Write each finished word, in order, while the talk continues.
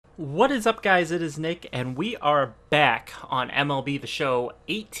What is up, guys? It is Nick, and we are back on MLB The Show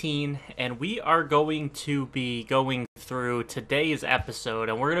 18, and we are going to be going through today's episode,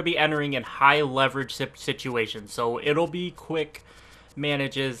 and we're going to be entering in high leverage situations, so it'll be quick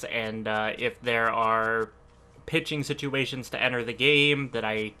manages, and if there are pitching situations to enter the game that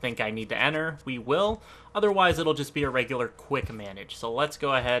I think I need to enter, we will. Otherwise, it'll just be a regular quick manage. So let's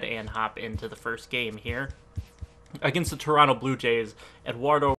go ahead and hop into the first game here. Against the Toronto Blue Jays,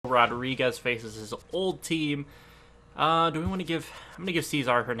 Eduardo Rodriguez faces his old team. Do we want to give... I'm going to give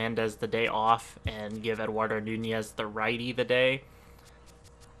Cesar Hernandez the day off and give Eduardo Nunez, the righty, the day.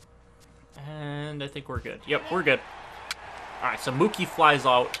 And I think we're good. Yep, we're good. Alright, so Mookie flies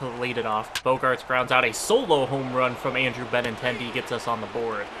out to lead it off. Bogarts grounds out a solo home run from Andrew Benintendi, gets us on the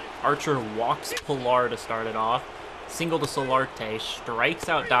board. Archer walks Pilar to start it off. Single to Solarte, strikes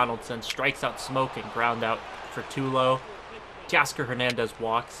out Donaldson, strikes out Smoke, and ground out for Tulo. Teoscar Hernandez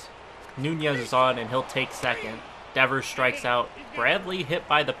walks. Nunez is on, and he'll take second. Devers strikes out. Bradley, hit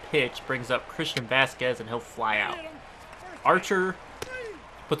by the pitch, brings up Christian Vasquez, and he'll fly out. Archer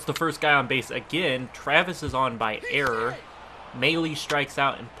puts the first guy on base again. Travis is on by error. Maley strikes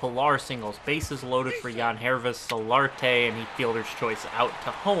out, and Pilar singles. Bases loaded for Jan Hervis, Solarte, and he fielder's choice out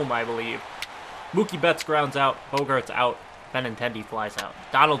to home, I believe. Mookie Betts grounds out. Bogarts out. Benintendi flies out.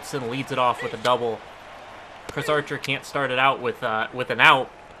 Donaldson leads it off with a double. Chris Archer can't start it out with an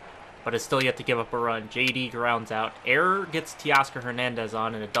out, but is still yet to give up a run. JD grounds out. Error gets Teoscar Hernandez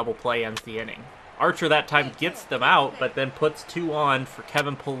on, and a double play ends the inning. Archer that time gets them out, but then puts two on for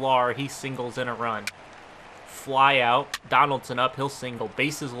Kevin Pilar. He singles in a run. Fly out. Donaldson up. He'll single.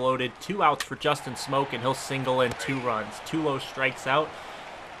 Bases loaded. 2 outs for Justin Smoke, and he'll single in 2 runs. Tulo strikes out,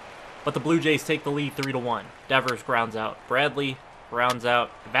 but the Blue Jays take the lead 3-1. Devers grounds out. Bradley grounds out.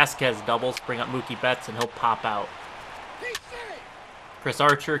 Vasquez doubles, bring up Mookie Betts, and he'll pop out. Chris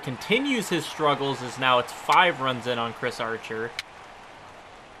Archer continues his struggles as now it's 5 runs in on Chris Archer.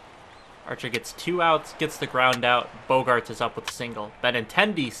 Archer gets 2 outs, gets the ground out. Bogarts is up with a single.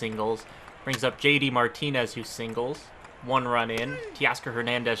 Benintendi singles, brings up JD Martinez, who singles. 1 run in. Teoscar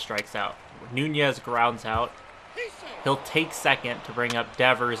Hernandez strikes out. Nunez grounds out. He'll take second to bring up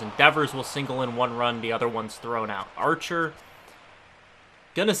Devers, and Devers will single in 1 run. The other one's thrown out. Archer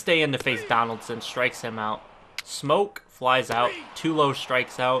gonna stay in to face Donaldson, strikes him out. Smoke flies out. Tulo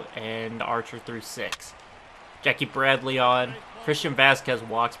strikes out, and Archer threw 6. Jackie Bradley on. Christian Vasquez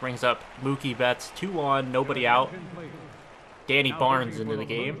walks, brings up Mookie Betts. 2 on, nobody out. Danny Barnes into the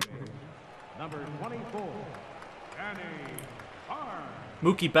game.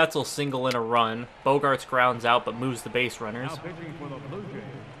 Mookie Betts will single in a run. Bogarts grounds out, but moves the base runners.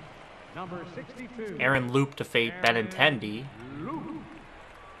 Aaron Loop to fade Benintendi.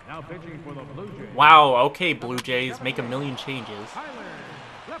 Wow, okay, Blue Jays, make a million changes.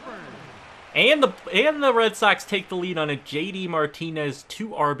 And the Red Sox take the lead on a JD Martinez 2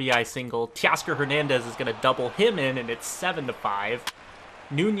 RBI single. Teoscar Hernandez is going to double him in, and it's 7-5.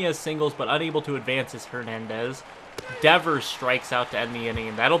 Nunez singles, but unable to advance is Hernandez. Devers strikes out to end the inning,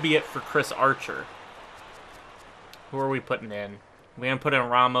 and that'll be it for Chris Archer. Who are we putting in? We're going to put in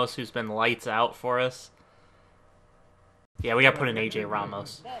Ramos, who's been lights out for us. Yeah, we got to put in AJ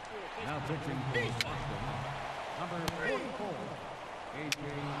Ramos.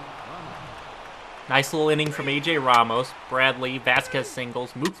 Nice little inning from AJ Ramos. Bradley, Vasquez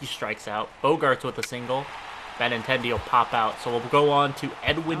singles. Mookie strikes out. Bogarts with a single. Benintendi will pop out. So we'll go on to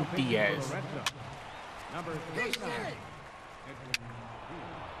Edwin Diaz.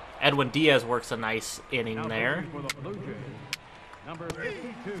 Edwin Diaz works a nice inning there.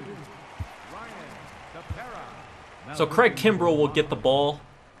 So Craig Kimbrell will get the ball.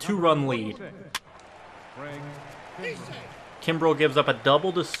 2-run lead. Kimbrell gives up a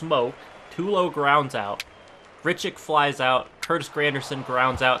double to Smoke. Tulo grounds out. Richick flies out. Curtis Granderson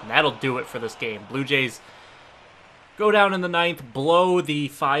grounds out, and that'll do it for this game. Blue Jays go down in the 9th, blow the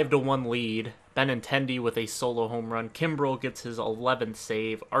 5-1 lead. Benintendi with a solo home run. Kimbrell gets his 11th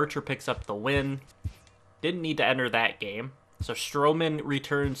save. Archer picks up the win. Didn't need to enter that game. So Stroman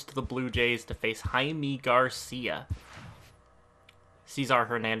returns to the Blue Jays to face Jaime Garcia. Cesar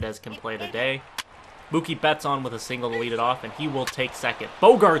Hernandez can play today. Mookie Betts on with a single to lead it off, and he will take second.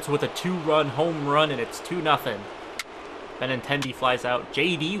 Bogarts with a 2-run home run, and it's 2-0. Benintendi flies out.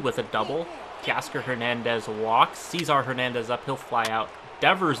 JD with a double. Teoscar Hernandez walks. Cesar Hernandez up. He'll fly out.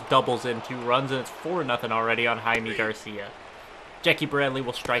 Devers doubles in 2 runs, and it's 4-0 already on Jaime Garcia. Jackie Bradley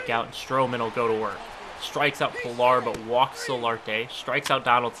will strike out, and Stroman will go to work. Strikes out Pilar, but walks Solarte. Strikes out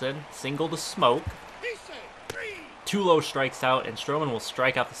Donaldson. Single to Smoke. Tulo strikes out, and Stroman will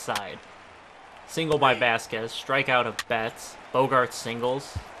strike out the side. Single by Vasquez. Strikeout of Betts. Bogarts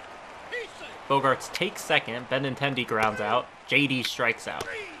singles. Bogarts takes second. Benintendi grounds out. JD strikes out.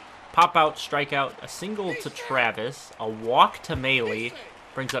 Pop out, strikeout, a single to Travis, a walk to Melee,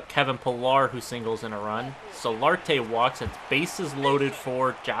 brings up Kevin Pillar, who singles in a run. Solarte walks, and bases loaded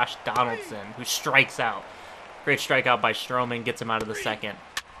for Josh Donaldson, who strikes out. Great strikeout by Stroman, gets him out of the second.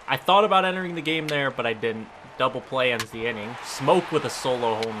 I thought about entering the game there, but I didn't. Double play ends the inning. Smoke with a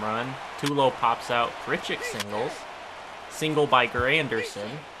solo home run. Tulo pops out. Grichuk singles. Single by Granderson.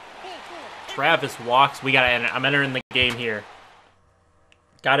 Travis walks. We gotta enter. I'm entering the game here.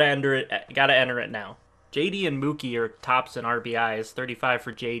 Gotta enter it now. JD and Mookie are tops in RBIs. 35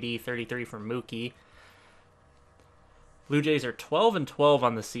 for JD, 33 for Mookie. Blue Jays are 12-12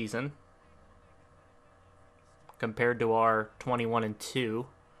 on the season, compared to our 21-2.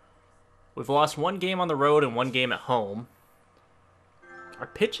 We've lost one game on the road and one game at home. Our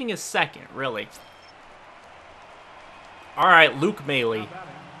pitching is second, really. All right, Luke Melee.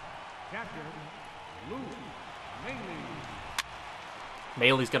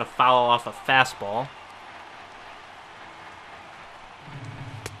 Melee's going to foul off a fastball.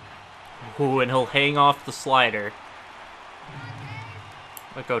 Ooh, and he'll hang off the slider.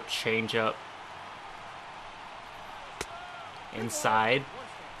 Let's go change up. Inside.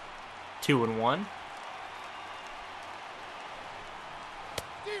 2-1.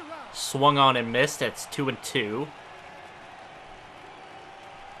 Swung on and missed. It's 2-2.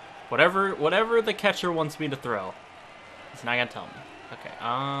 Whatever the catcher wants me to throw. He's not gonna tell me. Okay,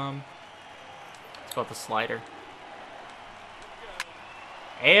 let's go with the slider.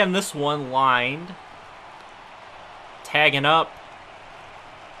 And this one lined. Tagging up.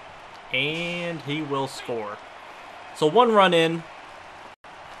 And he will score. So 1 run in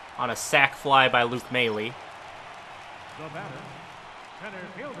on a sac fly by Luke Melee. The batter, center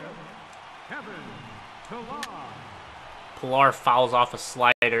fielder, Kevin Pillar. Pillar fouls off a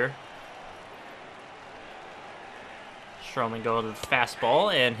slider. Stroman goes to the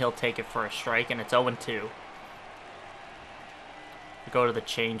fastball, and he'll take it for a strike, and it's 0-2. Go to the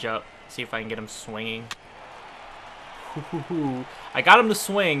changeup, see if I can get him swinging. I got him to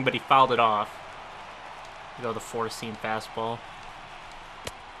swing, but he fouled it off. Go to the 4-seam fastball.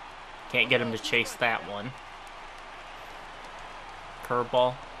 Can't get him to chase that one.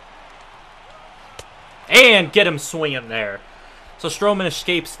 Curveball. And get him swinging there. So Stroman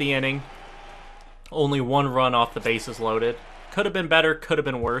escapes the inning. Only 1 run off the bases loaded. Could have been better, could have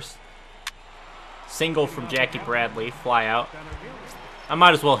been worse. Single from Jackie Bradley, fly out. I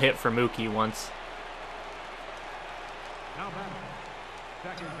might as well hit for Mookie once.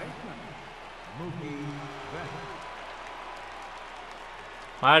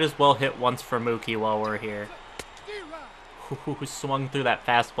 Might as well hit once for Mookie while we're here. Who swung through that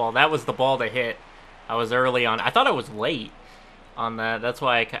fastball. That was the ball to hit. I was early on. I thought I was late on that. That's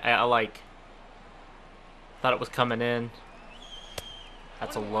why I like... thought it was coming in.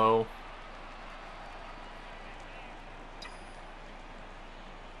 That's a low.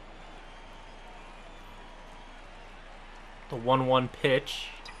 The 1-1 pitch.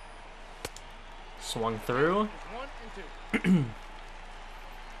 Swung through.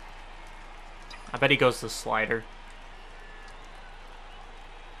 I bet he goes to the slider.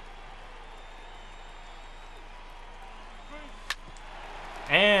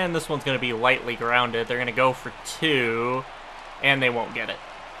 And this one's going to be lightly grounded. They're going to go for 2, and they won't get it.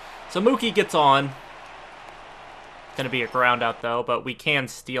 So Mookie gets on. It's going to be a ground out, though, but we can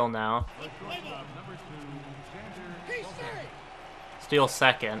steal now. Steal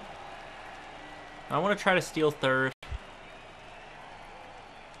second. I want to try to steal third.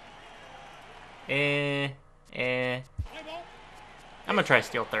 I'm going to try to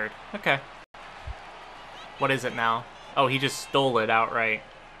steal third. Okay. What is it now? Oh, he just stole it outright.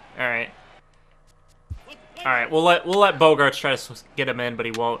 Alright. Alright, we'll let Bogarts try to get him in, but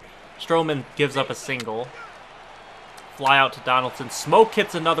he won't. Stroman gives up a single. Fly out to Donaldson. Smoke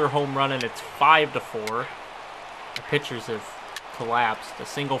hits another home run, and it's 5-4. The pitchers have collapsed. A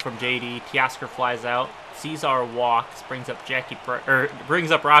single from JD. Teoscar flies out. Cesar walks. Brings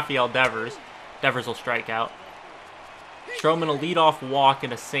up Rafael Devers. Devers will strike out. Stroman a leadoff walk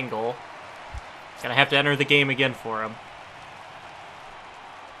and a single. Gonna have to enter the game again for him.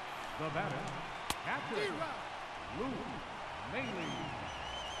 The batter, Captain Luke Melee.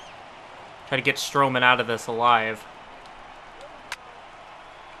 Try to get Stroman out of this alive.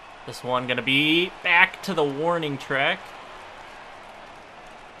 This one gonna be back to the warning track.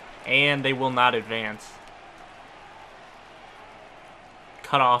 And they will not advance.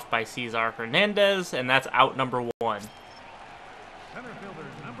 Cut off by Cesar Hernandez, and that's out number 1. Center fielder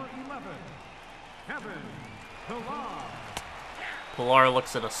number 11, Kevin Pillar. Pillar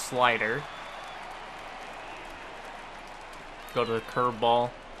looks at a slider. Go to the curveball.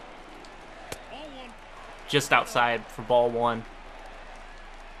 Just outside for ball 1.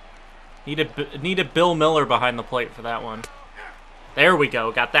 Needed Bill Miller behind the plate for that one. There we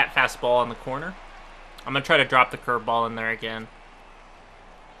go. Got that fastball on the corner. I'm going to try to drop the curveball in there again.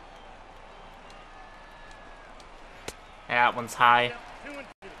 That one's high.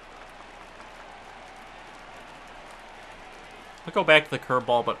 I'll go back to the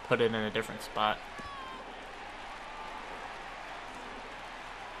curveball, but put it in a different spot.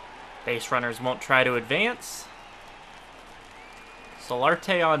 Base runners won't try to advance.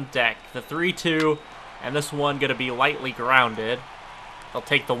 Solarte on deck. The 3-2, and this one going to be lightly grounded. They'll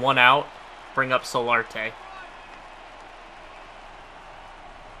take the 1 out, bring up Solarte.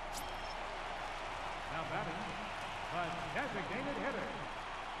 Now batting, the designated hitter,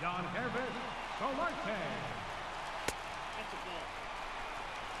 John Hervis Solarte.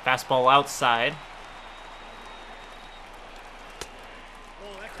 Fastball outside.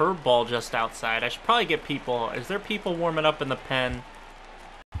 Curveball just outside. I should probably get people. Is there people warming up in the pen?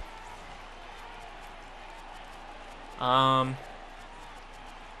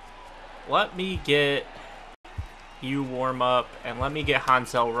 Let me get you warm up, and let me get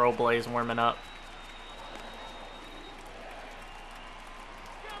Hansel Robles warming up.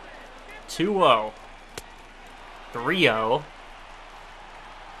 2-0. 3-0.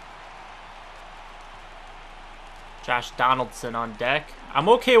 Josh Donaldson on deck. I'm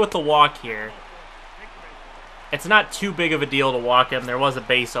okay with the walk here. It's not too big of a deal to walk him. There was a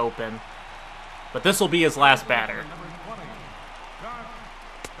base open. But this will be his last batter.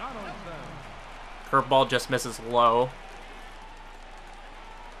 Curveball just misses low.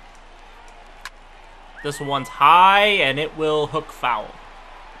 This one's high, and it will hook foul.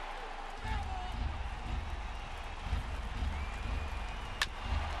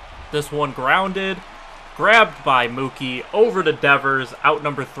 This one grounded. Grabbed by Mookie, over to Devers, out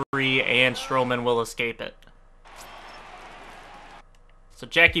number 3, and Stroman will escape it. So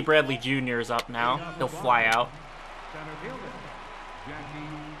Jackie Bradley Jr. is up now. He'll fly out.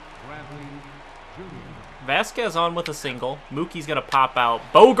 Vasquez on with a single. Mookie's going to pop out.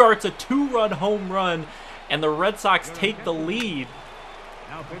 Bogart's a 2-run home run, and the Red Sox take the lead.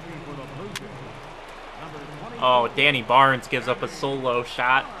 Oh, Danny Barnes gives up a solo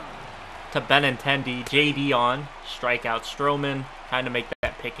shot to Benintendi. JD on. Strikeout Stroman. Trying to make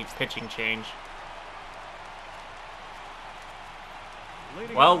that pitching change.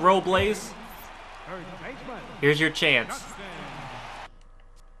 Well, Robles, here's your chance.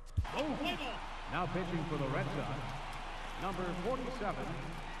 Now pitching for the Red Sox, number 47.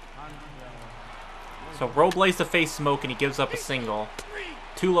 So Robles to face Smoke, and he gives up a single.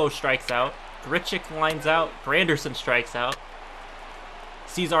 Tulo strikes out. Grichuk lines out. Granderson strikes out.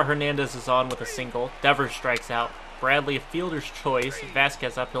 Cesar Hernandez is on with a single. Devers strikes out. Bradley a fielder's choice.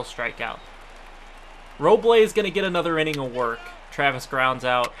 Vasquez up, he'll strike out. Robles is going to get another inning of work. Travis grounds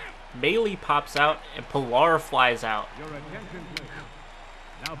out. Maley pops out, and Pilar flies out. Your attention, please.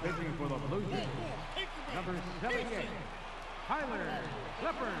 Now pitching for the Blue Jays, number 78, Tyler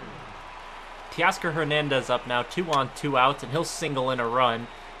Clippard. Teoscar Hernandez up now, 2 on, 2 outs, and he'll single in a run.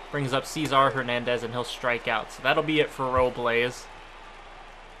 Brings up Cesar Hernandez, and he'll strike out. So that'll be it for Robles.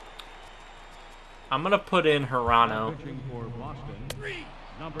 I'm going to put in Hirano. Pitching for Boston,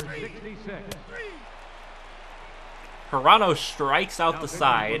 number 66. Hirano strikes out the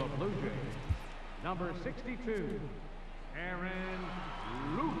side. The Blue Jays, number 62, Aaron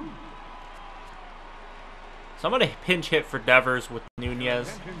Luke. So I'm going to pinch hit for Devers with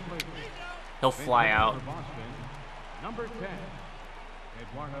Nunez. He'll fly out. Number 10,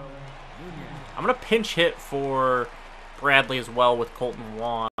 Eduardo Nunez. I'm going to pinch hit for Bradley as well with Colton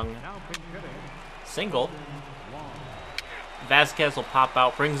Wong. Now pinch hitting, Single. Wong. Vasquez will pop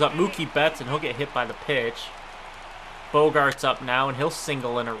out, brings up Mookie Betts, and he'll get hit by the pitch. Bogart's up now, and he'll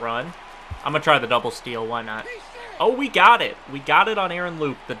single in a run. I'm going to try the double steal. Why not? Oh, we got it. We got it on Aaron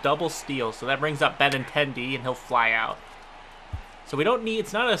Luke, the double steal. So that brings up Benintendi, and he'll fly out. So we don't need...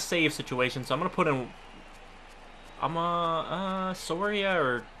 It's not a save situation, so I'm going to put in... Soria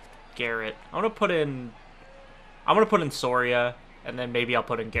or Garrett? I'm going to put in Soria, and then maybe I'll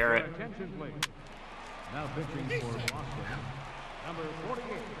put in Garrett. Attention, please. Now pitching for Boston, number 48,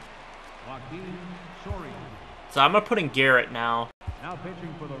 Joaquin Soria. So I'm going to put in Garrett now. Now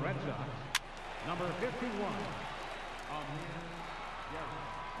pitching for the Red Sox, number 51.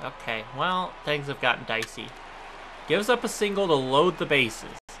 Okay, well, things have gotten dicey. Gives up a single to load the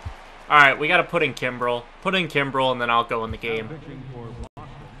bases. Alright, we got to put in Kimbrel. Put in Kimbrel, and then I'll go in the game.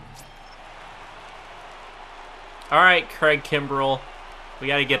 Alright, Craig Kimbrel. We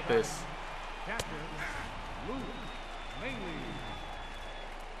got to get this.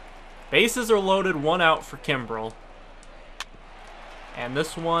 Bases are loaded, 1 out for Kimbrel. And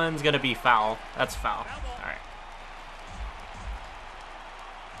this one's going to be foul. That's foul. All right.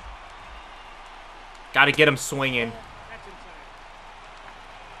 Got to get him swinging.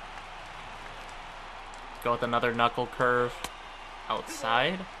 Go with another knuckle curve.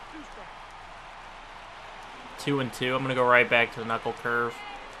 Outside. 2-2. I'm going to go right back to the knuckle curve.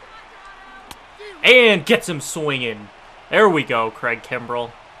 And gets him swinging. There we go, Craig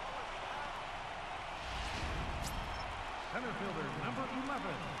Kimbrel. Center fielder number 11,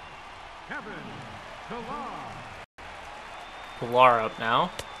 Kevin Pillar. Pillar up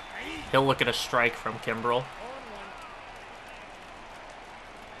now. He'll look at a strike from Kimbrel.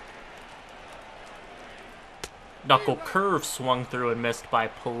 Knuckle curve swung through and missed by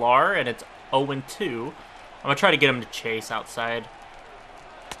Pillar, and it's 0-2. I'm going to try to get him to chase outside.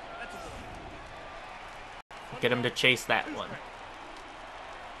 Get him to chase that one.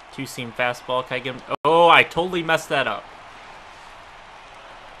 Two-seam fastball. Can I get him? Oh, I totally messed that up.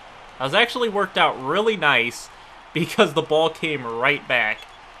 That was actually worked out really nice because the ball came right back.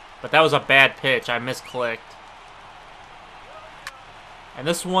 But that was a bad pitch. I misclicked. And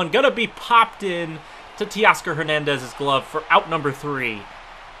this one going to be popped in to Teoscar Hernandez's glove for out number 3.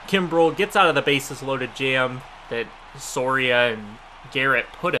 Kimbrel gets out of the bases loaded jam that Soria and Garrett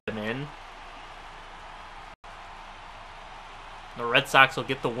put him in. The Red Sox will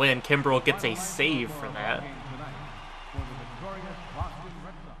get the win. Kimbrel gets a save for that.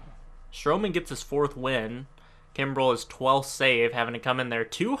 Stroman gets his 4th win. Kimbrel is 12th save, having to come in there.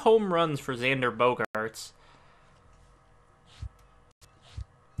 2 home runs for Xander Bogaerts.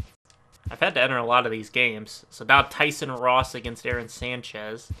 I've had to enter a lot of these games. So now Tyson Ross against Aaron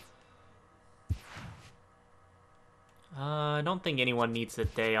Sanchez. I don't think anyone needs the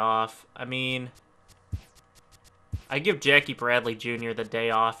day off. I mean, I give Jackie Bradley Jr. the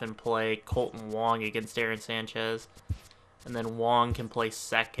day off and play Colton Wong against Aaron Sanchez. And then Wong can play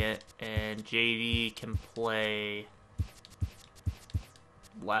second, and JD can play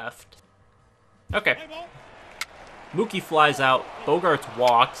left. Okay. Mookie flies out, Bogaerts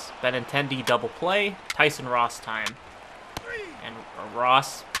walks, Benintendi double play, Tyson Ross time. And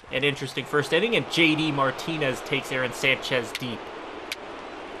Ross, an interesting first inning, and JD Martinez takes Aaron Sanchez deep.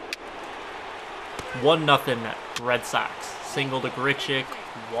 1-0 Red Sox. Single to Grichuk,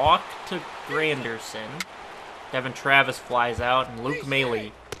 walk to Granderson. Devin Travis flies out, and Luke Maile.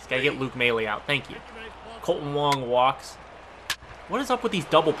 He's got to get Luke Maile out. Thank you. Colton Wong walks. What is up with these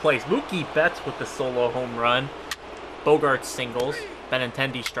double plays? Mookie Betts with the solo home run. Bogaerts singles.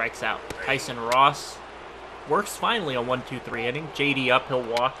 Benintendi strikes out. Tyson Ross works finally on 1-2-3 inning. JD up, he'll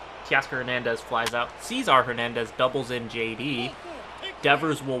walk. Teoscar Hernandez flies out. Cesar Hernandez doubles in JD.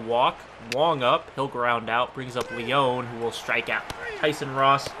 Devers will walk. Wong up, he'll ground out. Brings up Leone, who will strike out. Tyson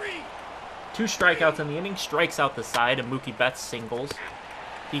Ross, 2 strikeouts in the inning, strikes out the side, and Mookie Betts singles.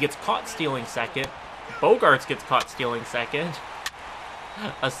 He gets caught stealing second. Bogaerts gets caught stealing second.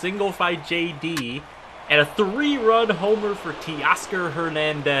 A single by JD, and a 3-run homer for Teoscar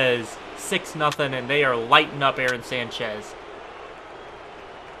Hernandez. 6-0, and they are lighting up Aaron Sanchez.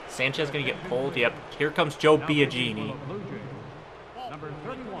 Sanchez going to get pulled. Yep, here comes Joe Biagini. Number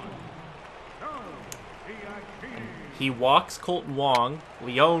 31. He walks Colton Wong.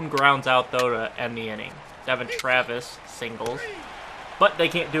 Leone grounds out, though, to end the inning. Devin Travis singles. But they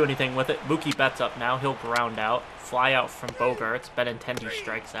can't do anything with it. Mookie Betts up now. He'll ground out. Fly out from Bogaerts. Benintendi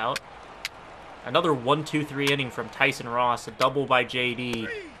strikes out. Another 1-2-3 inning from Tyson Ross. A double by JD.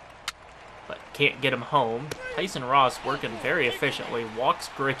 But can't get him home. Tyson Ross working very efficiently. Walks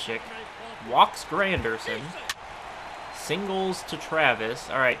Grichuk. Walks Granderson. Singles to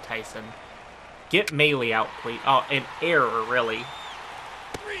Travis. All right, Tyson. Get Maile out, please. Oh, an error, really.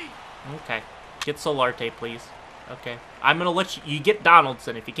 Okay. Get Solarte, please. Okay. I'm going to let you... You get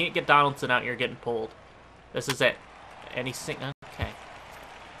Donaldson. If you can't get Donaldson out, you're getting pulled. This is it. Any sing... Okay.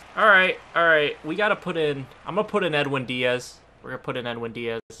 Alright, alright. We got to put in... I'm going to put in Edwin Diaz. We're going to put in Edwin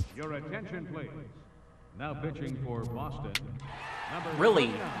Diaz. Your attention, please. Now pitching for Boston.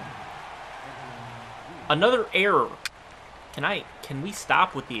 Really? Another error. Can we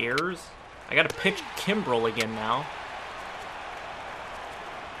stop with the errors? I gotta pitch Kimbrel again now.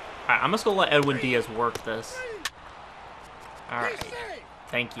 Alright, I'm just gonna let Edwin Diaz work this. Alright.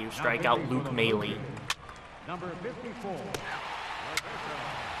 Thank you. Strike out Luke Maile. Number 54.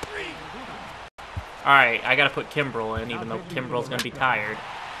 Alright, I gotta put Kimbrel in, even though Kimbrel's gonna be tired.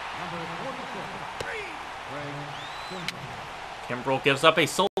 Kimbrel gives up a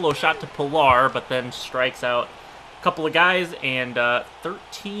solo shot to Pillar, but then strikes out couple of guys, and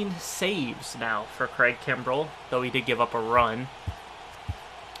 13 saves now for Craig Kimbrel, though he did give up a run.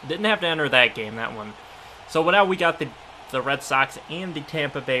 Didn't have to enter that game, that one. So now we got the Red Sox and the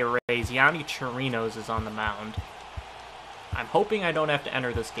Tampa Bay Rays. Yonny Chirinos is on the mound. I'm hoping I don't have to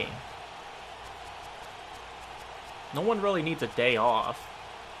enter this game. No one really needs a day off.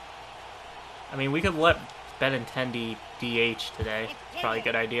 I mean, we could let Benintendi DH today. It's probably a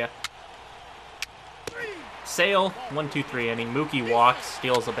good idea. Sale, 1-2-3 inning. Mookie walks,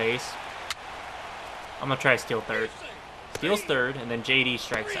 steals a base. I'm going to try to steal third. Steals third, and then JD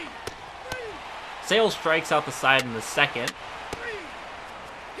strikes out. Sale strikes out the side in the second.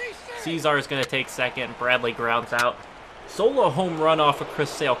 Cesar is going to take second. Bradley grounds out. Solo home run off of Chris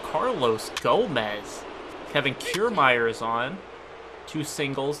Sale. Carlos Gomez. Kevin Kiermaier is on. 2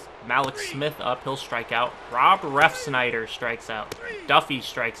 singles. Malik Smith up. He'll strike out. Rob Refsnyder strikes out. Duffy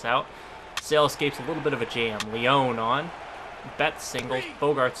strikes out. Sale escapes a little bit of a jam. Leone on. Betts singles.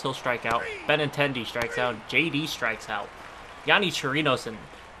 Bogarts, he'll strike out. Benintendi strikes out. JD strikes out. Yonny Chirinos and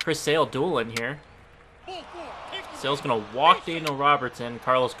Chris Sale dueling here. Sale's going to walk Daniel Robertson.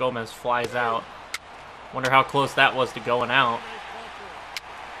 Carlos Gomez flies out. Wonder how close that was to going out.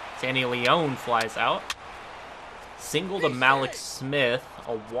 Sandy Leone flies out. Single to Malik Smith.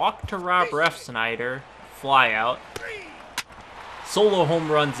 A walk to Rob Refsnyder. Fly out. Solo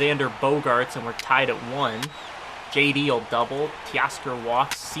home run Xander Bogaerts, and we're tied at 1. JD will double. Teoscar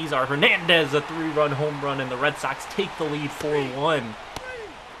walks. Cesar Hernandez, a 3-run home run, and the Red Sox take the lead 4-1.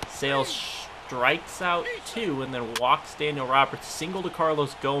 Sale strikes out 2 and then walks Daniel Roberts. Single to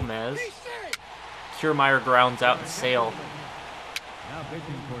Carlos Gomez. Kiermaier grounds out and Sale. Now pitching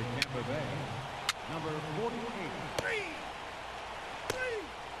for Tampa Bay, number 48.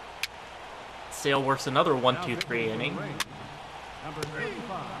 Sale works another 1-2-3 inning. Number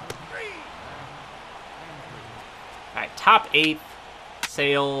 35. Alright, top 8th.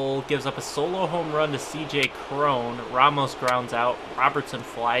 Sale gives up a solo home run to CJ Cron. Ramos grounds out. Robertson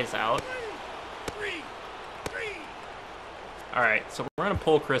flies out. Alright, so we're going to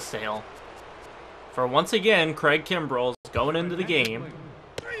pull Chris Sale. For once again, Craig Kimbrell's going into the game.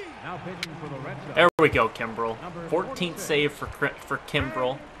 Now pitching for the Red Sox. There we go, Kimbrell. 14th save for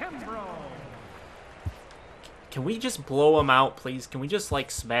Kimbrell. Can we just blow him out, please? Can we just,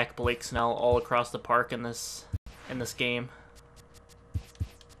 like, smack Blake Snell all across the park in this game?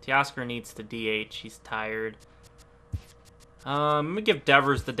 Teoscar needs to DH. He's tired. I'm going to give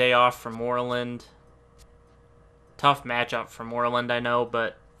Devers the day off for Moreland. Tough matchup for Moreland, I know,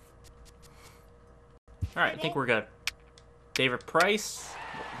 but... Alright, I think we're good. David Price,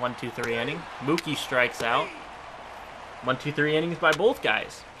 1-2-3 inning. Mookie strikes out. 1-2-3 innings by both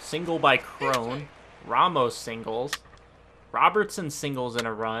guys. Single by Cron. Ramos singles. Robertson singles in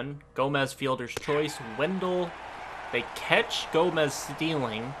a run. Gomez fielder's choice. Wendell. They catch Gomez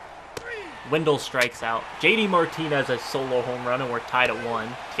stealing. Wendell strikes out. JD Martinez a solo home run, and we're tied at 1.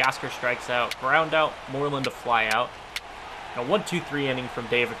 Teoscar strikes out. Ground out. Moreland to fly out. A 1-2-3 inning from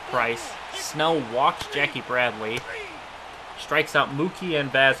David Price. Snell walks Jackie Bradley. Strikes out Mookie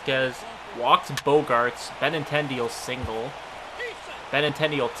and Vasquez. Walks Bogarts. Benintendi will single.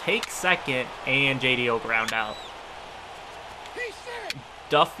 Benintendi will take second, and JD will ground out.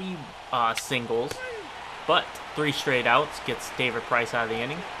 Duffy singles, but 3 straight outs gets David Price out of the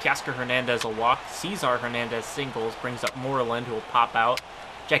inning. Teoscar Hernandez will walk. Cesar Hernandez singles, brings up Moreland, who will pop out.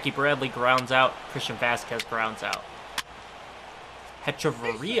 Jackie Bradley grounds out. Christian Vasquez grounds out.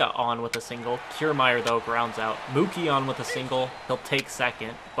 Hechavarria on with a single. Kiermaier, though, grounds out. Mookie on with a single. He'll take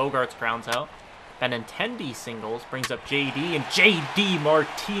second. Bogarts grounds out. Benintendi singles, brings up JD, and JD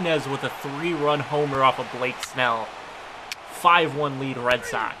Martinez with a 3-run homer off of Blake Snell. 5-1 lead Red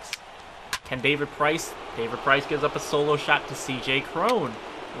Sox. Can David Price? David Price gives up a solo shot to CJ Cron.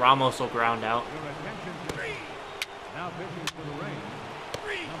 Ramos will ground out. Now pitching for the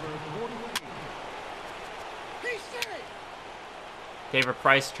Rays, number 48. David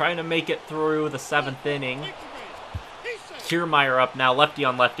Price trying to make it through the 7th inning. Kiermaier up now, lefty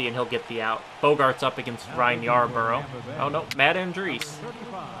on lefty, and he'll get the out. Bogarts up against Ryan Yarborough. Oh no, Matt Andrees.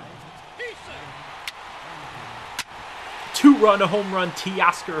 2-run home run,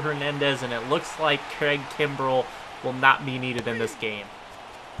 Teoscar Hernandez, and it looks like Craig Kimbrell will not be needed in this game.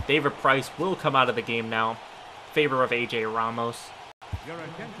 David Price will come out of the game now, in favor of AJ Ramos. Your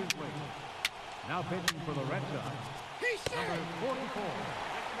attention, please. Now pitching for the Red Sox, number 44,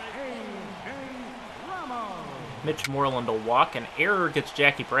 AJ Ramos. Mitch Moreland will walk. An error gets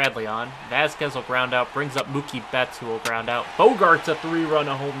Jackie Bradley on. Vasquez will ground out. Brings up Mookie Betts, who will ground out. Bogarts a 3-run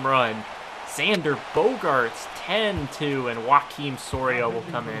home run. Xander Bogaerts 10-2, and Joakim Soria will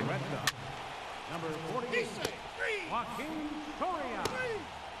come in. Number 48, Joakim Soria.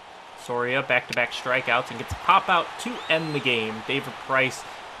 Soria back-to-back strikeouts and gets a pop-out to end the game. David Price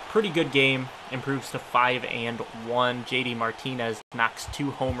pretty good game. Improves to 5-1. JD Martinez knocks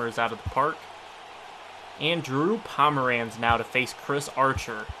 2 homers out of the park. And Drew Pomeranz now to face Chris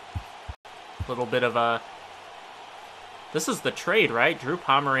Archer. A little bit of a... This is the trade, right? Drew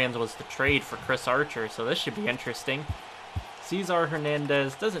Pomeranz was the trade for Chris Archer, so this should be interesting. Cesar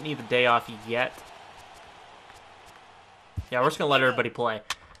Hernandez doesn't need the day off yet. Yeah, we're just going to let everybody play.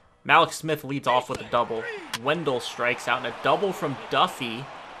 Malik Smith leads off with a double. Wendell strikes out, and a double from Duffy.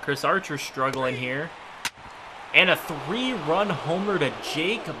 Chris Archer struggling here. And a 3-run homer to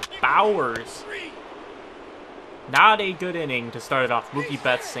Jake Bowers. Not a good inning to start it off. Mookie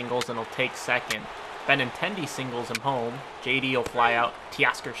Betts singles, and he'll take second. Benintendi singles him home. JD will fly out.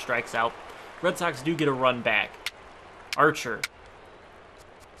 Teoscar strikes out. Red Sox do get a run back. Archer.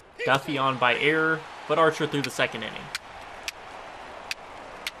 Duffy on by error, but Archer through the second inning.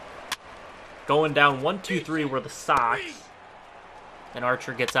 Going down 1-2-3 were the Sox. And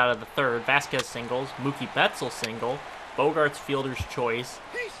Archer gets out of the third. Vasquez singles. Mookie Betts will single. Bogart's fielder's choice.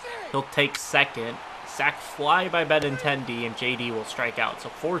 He'll take second. Sac fly by Benintendi, and JD will strike out. So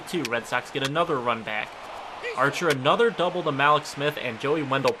 4-2. Red Sox get another run back. Archer another double to Malik Smith, and Joey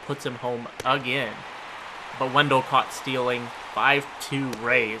Wendell puts him home again. But Wendell caught stealing. 5-2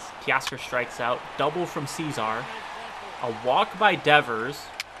 Rays. Teoscar strikes out. Double from Cesar. A walk by Devers.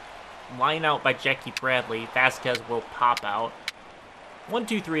 Line out by Jackie Bradley. Vasquez will pop out.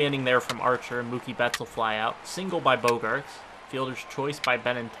 1-2-3 inning there from Archer. Mookie Betts will fly out. Single by Bogarts. Fielder's choice by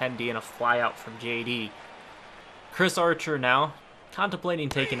Benintendi, and a fly out from JD. Chris Archer now contemplating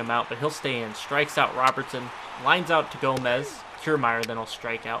taking him out, but he'll stay in. Strikes out Robertson. Lines out to Gomez. Kiermaier then will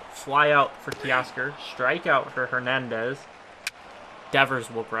strike out. Fly out for Teoscar. Strike out for Hernandez.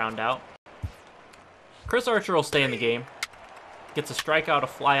 Devers will ground out. Chris Archer will stay in the game. Gets a strikeout, a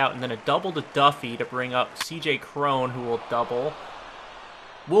flyout, and then a double to Duffy to bring up CJ Cron, who will double.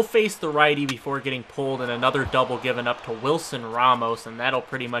 We'll face the righty before getting pulled, and another double given up to Wilson Ramos, and that'll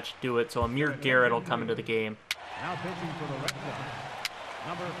pretty much do it. So Amir Garrett will come into the game. Now pitching for the Red Sox,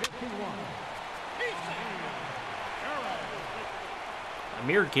 number 51.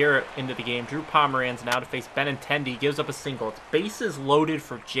 Amir Garrett into the game. Drew Pomeranz now to face Benintendi. Gives up a single. It's bases loaded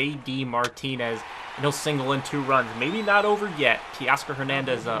for JD Martinez, and he'll single in 2 runs. Maybe not over yet. Teoscar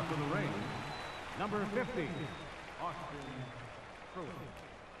Hernandez up. Number 50.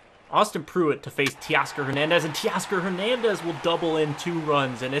 Austin Pruitt to face Teoscar Hernandez, and Teoscar Hernandez will double in 2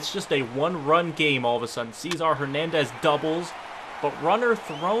 runs, and it's just a 1-run game all of a sudden. Cesar Hernandez doubles, but runner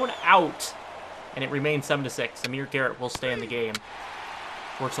thrown out, and it remains 7-6. Amir Garrett will stay in the game.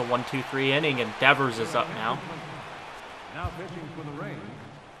 Works a 1-2-3 inning, and Devers is up now. Now pitching for the Rays,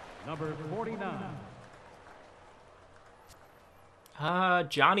 number 49.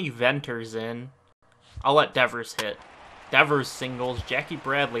 Johnny Venter's in. I'll let Devers hit. Devers singles. Jackie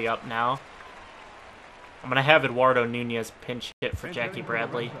Bradley up now. I'm going to have Eduardo Nunez pinch hit for Jackie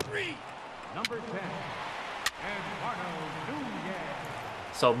Bradley. Number 10, Eduardo Nunez.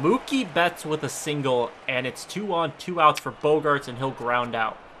 So Mookie Betts with a single, and it's 2 on, 2 outs for Bogarts, and he'll ground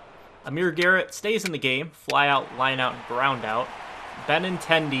out. Amir Garrett stays in the game. Fly out, line out, and ground out.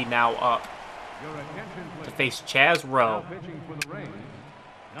 Benintendi now up to face Chaz Rowe. Now pitching for the Rays,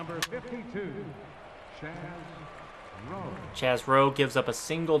 number 52, Chaz Rowe. Chaz Rowe gives up a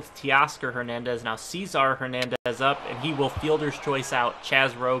single to Teoscar Hernandez. Now Cesar Hernandez up, and he will fielder's choice out.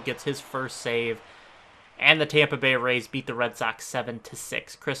 Chaz Rowe gets his first save, and the Tampa Bay Rays beat the Red Sox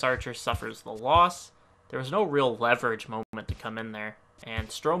 7-6. Chris Archer suffers the loss. There was no real leverage moment to come in there. And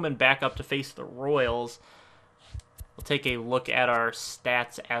Stroman back up to face the Royals. We'll take a look at our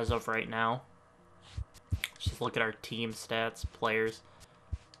stats as of right now. Just look at our team stats, players.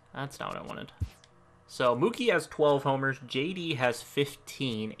 That's not what I wanted. So Mookie has 12 homers, JD has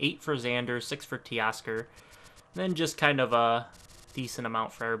 15, 8 for Xander, 6 for Teoscar. Then just kind of a decent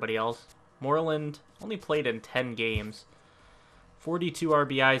amount for everybody else. Moreland only played in 10 games. 42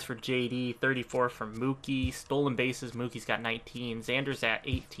 RBIs for JD, 34 for Mookie. Stolen bases, Mookie's got 19. Xander's at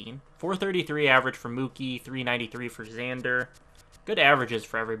 18. 433 average for Mookie, 393 for Xander. Good averages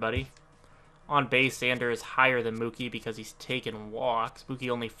for everybody. On base, Xander is higher than Mookie because he's taken walks. Mookie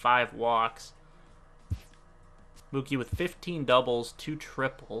only 5 walks. Mookie with 15 doubles, 2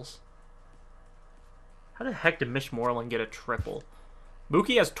 triples. How the heck did Mitch Moreland get a triple?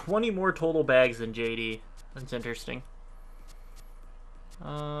 Mookie has 20 more total bags than JD. That's interesting.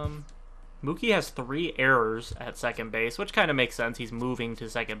 Mookie has 3 errors at second base, which kind of makes sense. He's moving to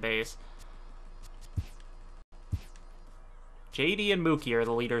second base. JD and Mookie are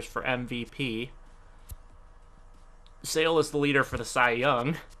the leaders for MVP. Sale is the leader for the Cy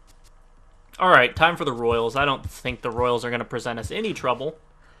Young. Alright, time for the Royals. I don't think the Royals are going to present us any trouble.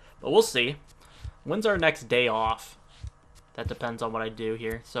 But we'll see. When's our next day off? That depends on what I do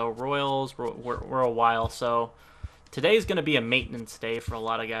here. So Royals, we're a while. So today's going to be a maintenance day for a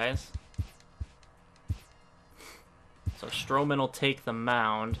lot of guys. So Stroman will take the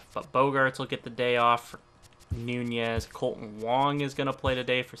mound, but Bogarts will get the day off for Nunez. Colton Wong is going to play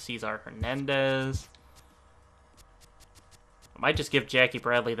today for Cesar Hernandez. I might just give Jackie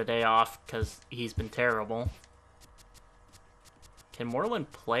Bradley the day off because he's been terrible. Can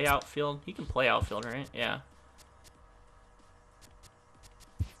Moreland play outfield? He can play outfield, right? Yeah.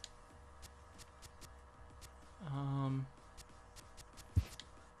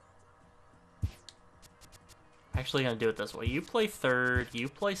 Actually gonna do it this way. You play third, you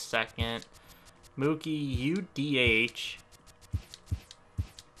play second. Mookie, you DH.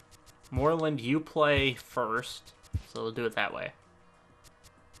 Moreland, you play first. So we'll do it that way.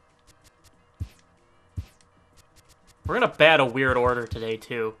 We're gonna bat a weird order today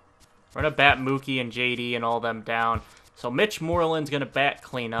too. We're gonna bat Mookie and JD and all them down. So Mitch Moreland's gonna bat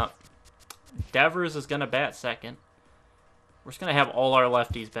cleanup. Devers is gonna bat second. We're just gonna have all our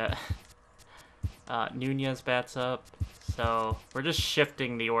lefties bat. Nunez bats up. So we're just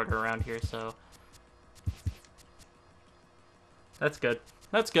shifting the order around here. So that's good.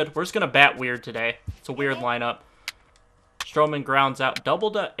 That's good. We're just gonna bat weird today. It's a weird lineup. Stroman grounds out.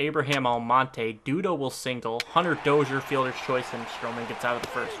 Double to Abraham Almonte. Duda will single. Hunter Dozier, fielder's choice, and Stroman gets out of the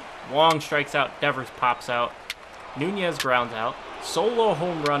first. Wong strikes out. Devers pops out. Nunez grounds out. Solo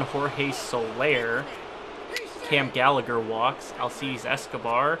home run, Jorge Soler. Cam Gallagher walks. Alcides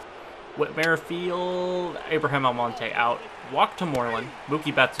Escobar. Whit Merrifield. Abraham Almonte out. Walk to Moreland.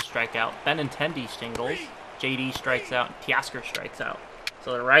 Mookie bats a strikeout. Benintendi singles. JD strikes out. Teoscar strikes out.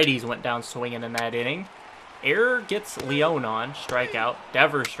 So the righties went down swinging in that inning. Error gets Leon on. Strikeout.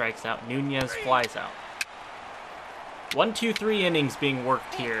 Devers strikes out. Nunez flies out. 1, 2, 3 innings being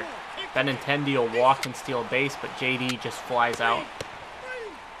worked here. Benintendi will walk and steal a base, but JD just flies out.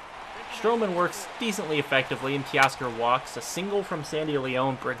 Stroman works decently effectively, and Teoscar walks. A single from Sandy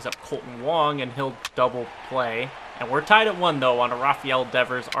Leon brings up Colton Wong, and he'll double play. And we're tied at 1, though, on a Rafael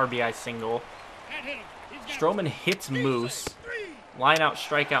Devers RBI single. Stroman hits Moose. Line out,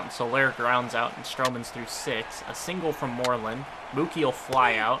 strikeout, and Soler grounds out, and Stroman's through 6. A single from Moreland. Mookie will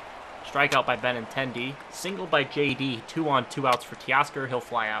fly out. Strikeout by Benintendi. Single by JD. 2 on, 2 outs for Teoscar. He'll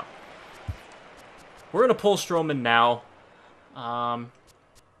fly out. We're going to pull Stroman now.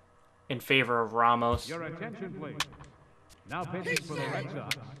 In favor of Ramos. Your attention, please. Now pitching for the Red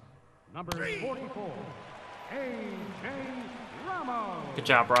Sox, number 44, A.J. Ramos. Good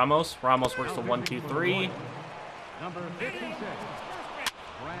job, Ramos. Ramos works the 1, 2, 3. Number 56,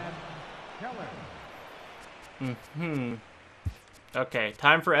 Brad Keller. Okay,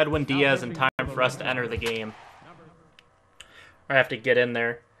 time for Edwin Diaz and time for us to enter the game. I have to get in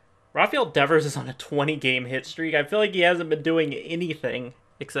there. Rafael Devers is on a 20-game hit streak. I feel like he hasn't been doing anything.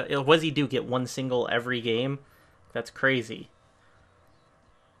 Except, what does he do? Get 1 single every game? That's crazy.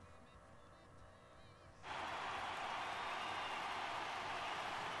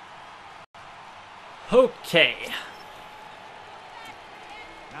 Okay.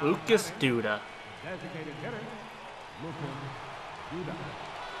 Lucas Duda. Designated hitter, Lucas Duda.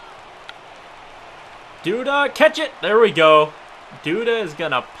 Duda, catch it! There we go. Duda is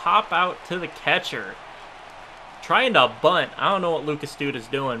going to pop out to the catcher. Trying to bunt. I don't know what Lucas Duda's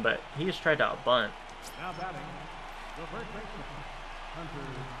doing, but he just tried to bunt. Now batting, the first baseman, Hunter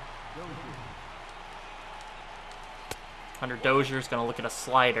Dozier. Hunter Dozier's going to look at a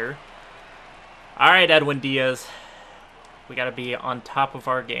slider. All right, Edwin Diaz. We got to be on top of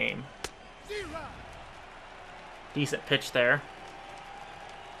our game. Decent pitch there.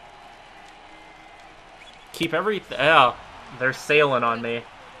 Keep everything. Oh, they're sailing on me.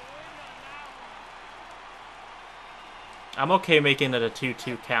 I'm okay making it a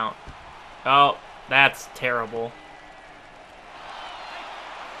 2-2 count. Oh, that's terrible.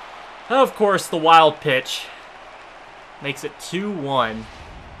 Of course, the wild pitch makes it 2-1.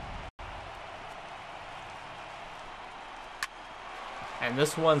 And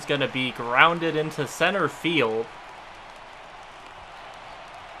this one's going to be grounded into center field.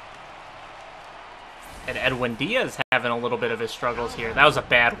 And Edwin Diaz having a little bit of his struggles here. That was a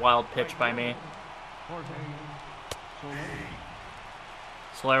bad wild pitch by me.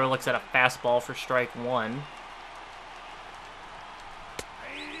 Soler looks at a fastball for strike 1.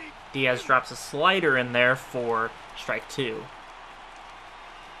 Diaz drops a slider in there for strike 2.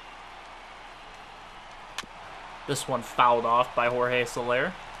 This one fouled off by Jorge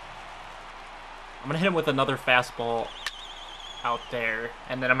Soler. I'm going to hit him with another fastball out there.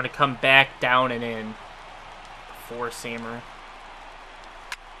 And then I'm going to come back down and in. Four-seamer.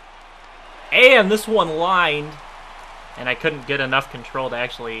 And this one lined. And I couldn't get enough control to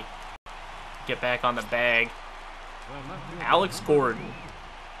actually get back on the bag. Alex Gordon.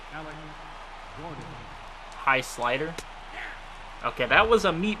 High slider. Okay, that was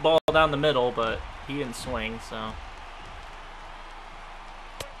a meatball down the middle, but he didn't swing, so.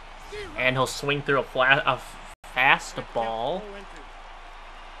 And he'll swing through a fast ball.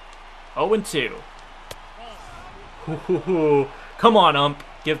 0-2. Come on, ump.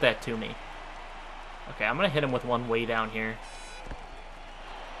 Give that to me. Okay, I'm going to hit him with one way down here.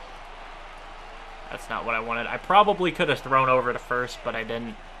 That's not what I wanted. I probably could have thrown over to first, but I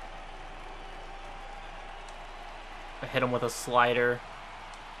didn't. I hit him with a slider.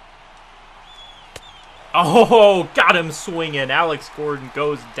 Oh, got him swinging. Alex Gordon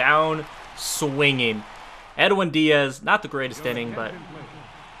goes down swinging. Edwin Diaz, not the greatest inning, but...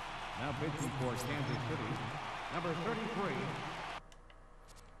 Now pitching for Kansas City, number 33.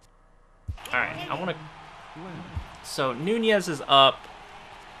 Alright, I want to... So, Nunez is up.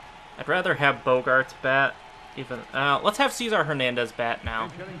 I'd rather have Bogart's bat. Even let's have Cesar Hernandez bat now.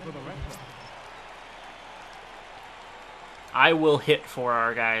 I will hit for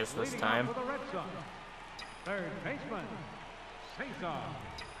our guys this time. Third baseman, Cesar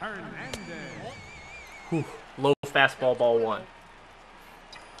Hernandez. Whew, low fastball, ball one.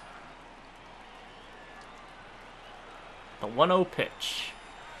 The 1-0 pitch.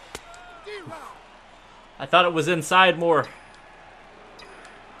 I thought it was inside more.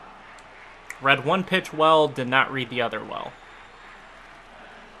 Read one pitch well, did not read the other well.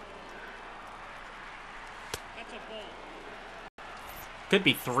 Could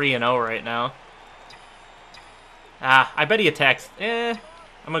be 3-0 right now. Ah, I bet he attacks. I'm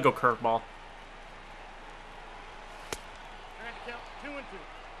gonna go curveball.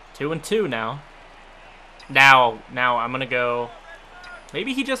 2-2 now. Now I'm gonna go.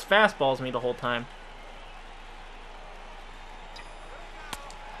 Maybe he just fastballs me the whole time.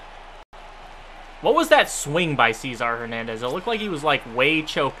 What was that swing by Cesar Hernandez? It looked like he was like way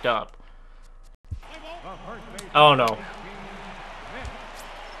choked up. Oh no.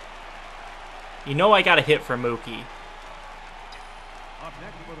 You know I got a hit for Mookie. Up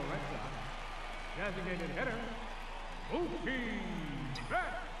next for the Red Sox, designated hitter, Mookie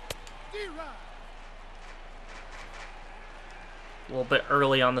Betts. A little bit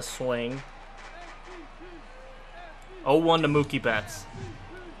early on the swing. 0-1 to Mookie Betts.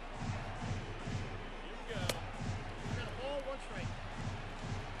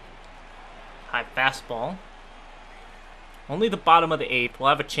 High fastball. Only the bottom of the 8th. We'll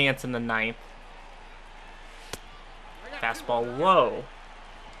have a chance in the 9th. Fastball low.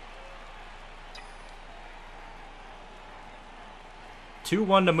 Two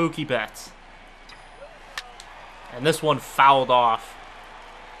 2-1 to Mookie Betts. And this one fouled off.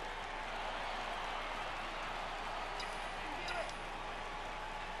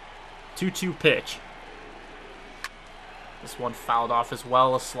 Two-two pitch. This one fouled off as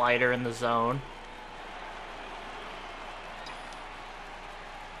well, a slider in the zone.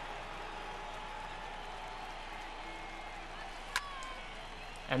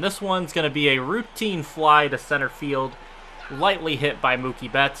 And this one's going to be a routine fly to center field, lightly hit by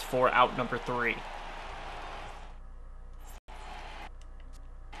Mookie Betts for out number 3.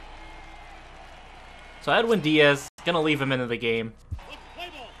 So Edwin Diaz, going to leave him into the game.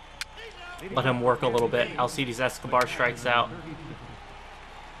 Let him work a little bit. Alcides Escobar strikes out.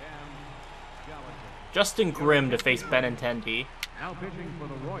 Justin Grimm to face Benintendi. Now pitching for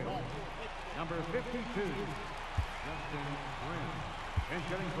the Royals, number 52, Justin Grimm. And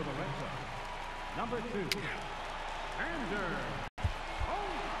hitting for the Red Sox, number 2, Ander.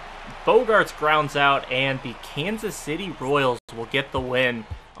 Bogarts grounds out, and the Kansas City Royals will get the win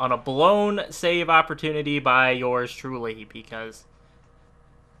on a blown save opportunity by yours truly, because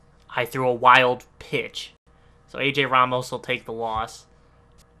I threw a wild pitch. So AJ Ramos will take the loss.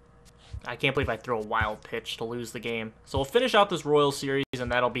 I can't believe I threw a wild pitch to lose the game. So we'll finish out this Royal series,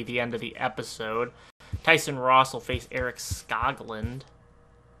 and that'll be the end of the episode. Tyson Ross will face Eric Skoglund.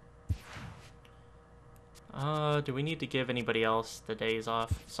 Do we need to give anybody else the days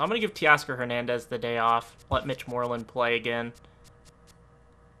off? So I'm going to give Teoscar Hernandez the day off. Let Mitch Moreland play again.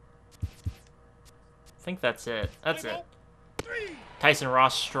 I think that's it. That's it. Tyson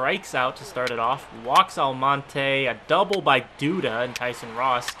Ross strikes out to start it off. Walks Almonte. A double by Duda, and Tyson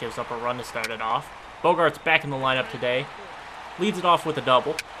Ross gives up a run to start it off. Bogart's back in the lineup today. Leads it off with a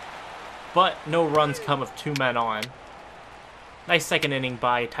double. But no runs come of 2 men on. Nice second inning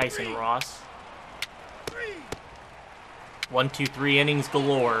by Tyson Ross. 1, 2, 3 innings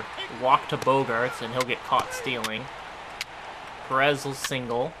galore. Walk to Bogarts, and he'll get caught stealing. Perez will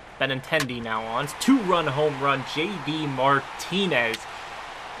single. Benintendi now on. 2-run home run, J.D. Martinez.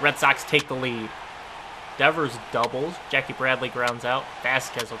 Red Sox take the lead. Devers doubles. Jackie Bradley grounds out.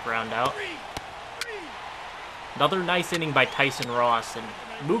 Vasquez will ground out. Another nice inning by Tyson Ross. And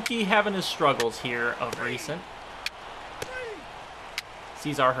Mookie having his struggles here of recent.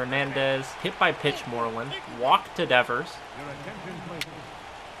 Cesar Hernandez hit by pitch Moreland. Walk to Devers. Your attention, please.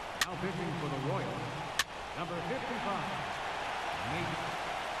 Now pitching for the Royals, number 55.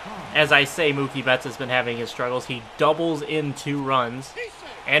 As I say, Mookie Betts has been having his struggles. He doubles in 2 runs.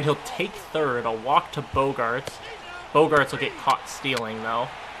 And he'll take third. A walk to Bogarts. Bogarts will get caught stealing, though.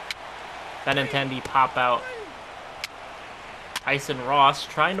 Benintendi pop out. Tyson Ross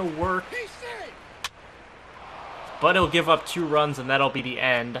trying to work. But he'll give up 2 runs, and that'll be the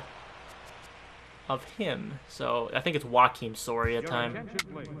end of him. So I think it's Joakim Soria time.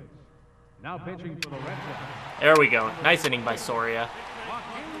 Now pitching for the Red Sox. There we go. Nice inning by Soria.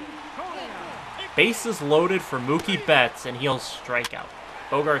 Bases loaded for Mookie Betts, and he'll strike out.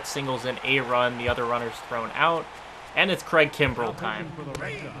 Bogart singles in a run, the other runner's thrown out, and it's Craig Kimbrell time. For the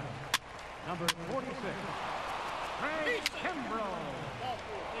Red Sox, number 46. Craig Kimbrell.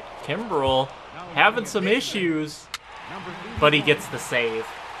 Kimbrell having some issues, but he gets the save.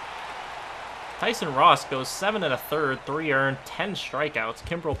 Tyson Ross goes 7 1/3, 3 earned, 10 strikeouts.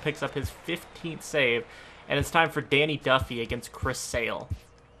 Kimbrell picks up his 15th save, and it's time for Danny Duffy against Chris Sale.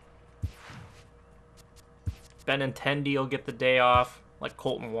 Benintendi will get the day off. Let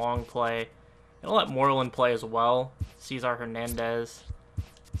Colton Wong play. And I'll let Moreland play as well. Cesar Hernandez.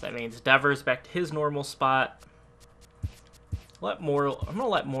 So that means Devers back to his normal spot. I'm going to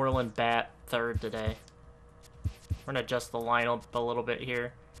let Moreland bat third today. We're going to adjust the lineup a little bit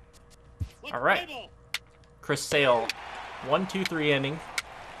here. All right. Chris Sale. 1, 2, 3 inning.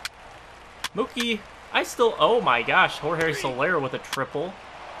 Mookie, oh my gosh, Jorge Soler with a triple.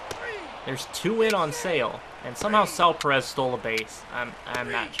 There's 2 in on Sale. And somehow Sal Perez stole a base. I'm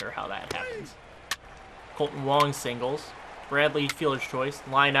not sure how that happens. Colton Wong singles. Bradley fielder's choice.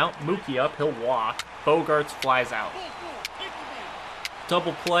 Line out. Mookie up. He'll walk. Bogarts flies out.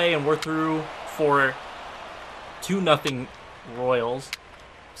 Double play, and we're through for 2-0 Royals.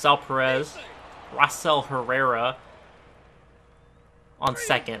 Sal Perez. Raisel Herrera on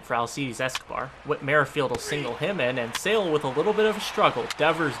second for Alcides Escobar. Whit Merrifield will single him in, and Sale with a little bit of a struggle.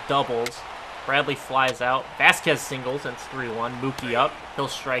 Devers doubles. Bradley flies out. Vasquez singles, and it's 3-1. Mookie up. He'll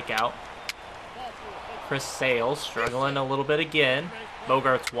strike out. Chris Sale struggling a little bit again.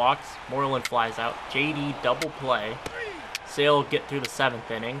 Bogarts walks. Moreland flies out. JD double play. Sale get through the 7th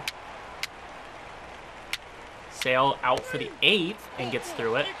inning. Sale out for the 8th and gets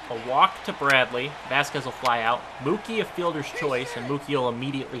through it. A walk to Bradley. Vasquez will fly out. Mookie a fielder's choice, and Mookie will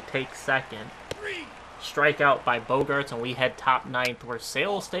immediately take second. Strikeout by Bogarts, and we head top 9th, where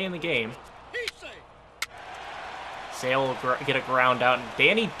Sale will stay in the game. Sale will get a ground out. And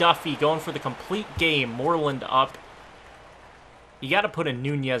Danny Duffy going for the complete game. Moreland up. You got to put in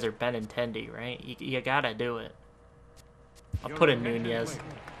Nunez or Benintendi, right? You got to do it. I'll put in Nunez.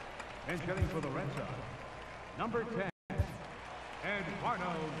 And hitting for the Red Sox, number 10,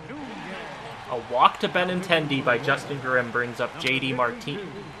 Eduardo Nunez. A walk to Benintendi by Justin Grimm brings up J.D. Martinez.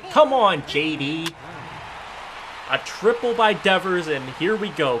 Come on, J.D. A triple by Devers, and here we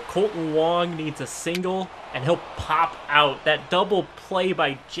go. Colton Wong needs a single, and he'll pop out. That double play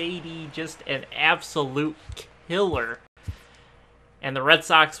by JD, just an absolute killer. And the Red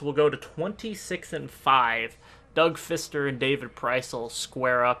Sox will go to 26-5. Doug Fister and David Price will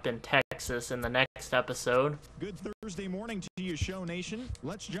square up in Texas in the next episode. Good Thursday morning to you, Show Nation.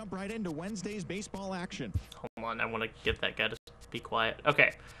 Let's jump right into Wednesday's baseball action. Hold on, I want to get that guy to be quiet.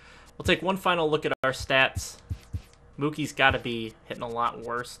 Okay, we'll take one final look at our stats. Mookie's got to be hitting a lot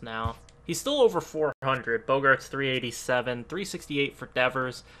worse now. He's still over 400. Bogarts 387, 368 for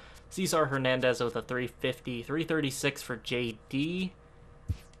Devers. Cesar Hernandez with a 350, 336 for JD.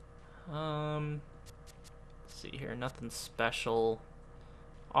 Let's see here, nothing special.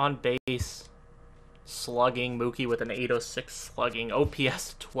 On base, slugging, Mookie with an 806 slugging.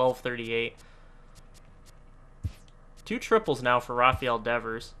 OPS 1238. 2 triples now for Rafael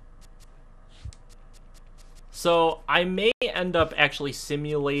Devers. So I may end up actually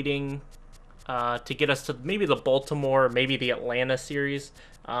simulating to get us to maybe the Baltimore, maybe the Atlanta series.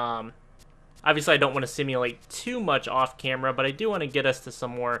 Obviously, I don't want to simulate too much off camera, but I do want to get us to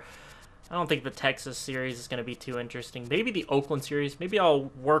some more. I don't think the Texas series is going to be too interesting. Maybe the Oakland series. Maybe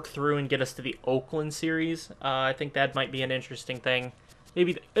I'll work through and get us to the Oakland series. I think that might be an interesting thing.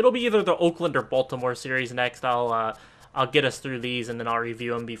 Maybe it'll be either the Oakland or Baltimore series next. I'll I'll get us through these, and then I'll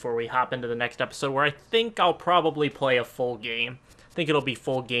review them before we hop into the next episode, where I think I'll probably play a full game. I think it'll be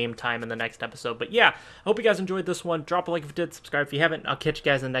full game time in the next episode. But yeah, I hope you guys enjoyed this one. Drop a like if you did, subscribe if you haven't. I'll catch you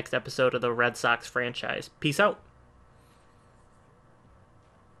guys in the next episode of the Red Sox franchise. Peace out.